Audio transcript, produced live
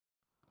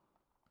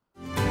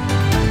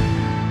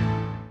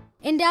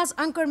India's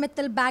Ankur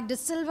Mittal bagged a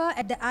silver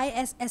at the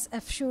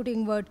ISSF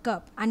Shooting World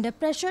Cup. Under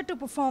pressure to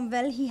perform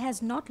well, he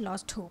has not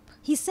lost hope.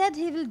 He said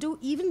he will do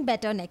even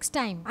better next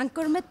time.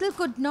 Ankur Mittal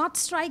could not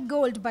strike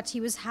gold, but he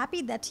was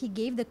happy that he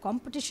gave the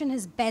competition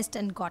his best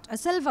and got a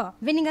silver.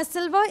 Winning a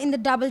silver in the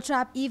double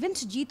trap event,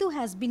 Jeetu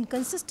has been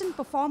consistent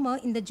performer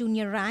in the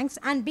junior ranks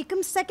and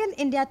become second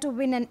India to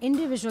win an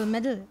individual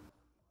medal.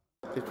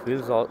 It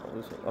feels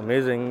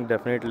amazing,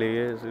 definitely.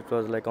 It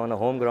was like on a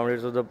home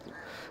ground, so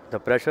the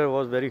pressure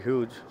was very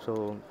huge.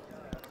 So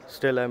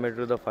still I made it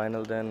to the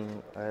final.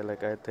 Then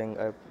I think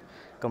I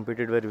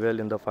competed very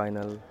well in the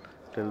final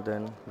till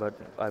then. But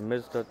I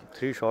missed the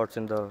three shots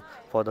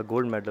for the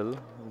gold medal.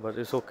 But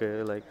it's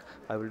okay. Like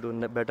I will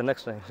do better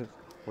next time.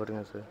 What can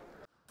I say?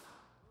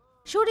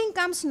 Shooting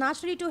comes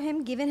naturally to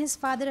him given his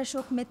father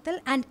Ashok Mittal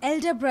and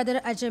elder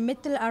brother Ajay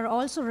Mittal are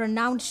also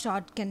renowned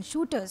shotgun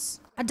shooters.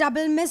 A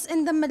double miss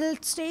in the middle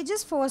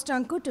stages forced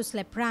Ankur to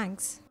slip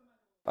ranks.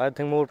 I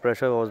think more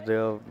pressure was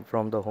there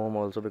from the home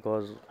also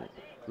because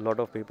a lot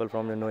of people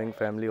from the knowing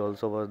family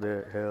also were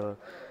there here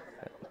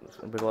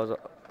because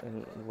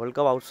in World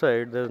Cup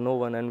outside there's no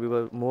one and we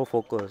were more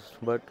focused.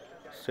 But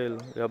still,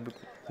 yeah,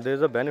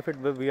 there's a benefit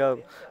where we are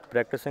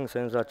practicing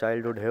since our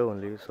childhood here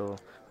only, so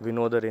we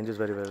know the ranges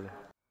very well.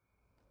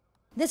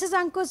 This is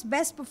Ankur's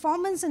best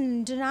performance in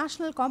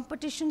international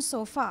competition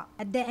so far.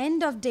 At the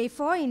end of day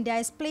 4, India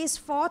is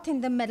placed 4th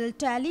in the medal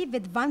tally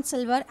with 1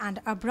 silver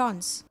and a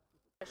bronze.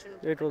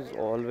 It was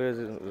always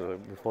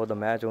before the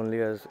match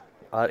only as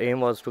our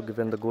aim was to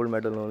win the gold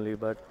medal only,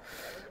 but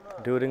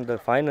during the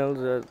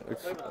finals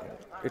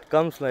it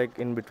comes like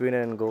in between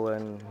and go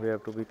and we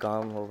have to be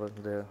calm over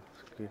there.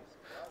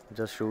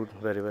 Just shoot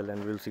very well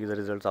and we'll see the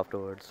results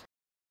afterwards.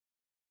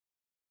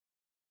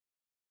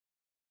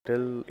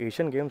 Till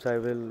Asian Games I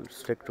will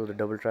stick to the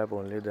double trap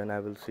only, then I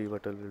will see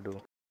what I will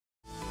do.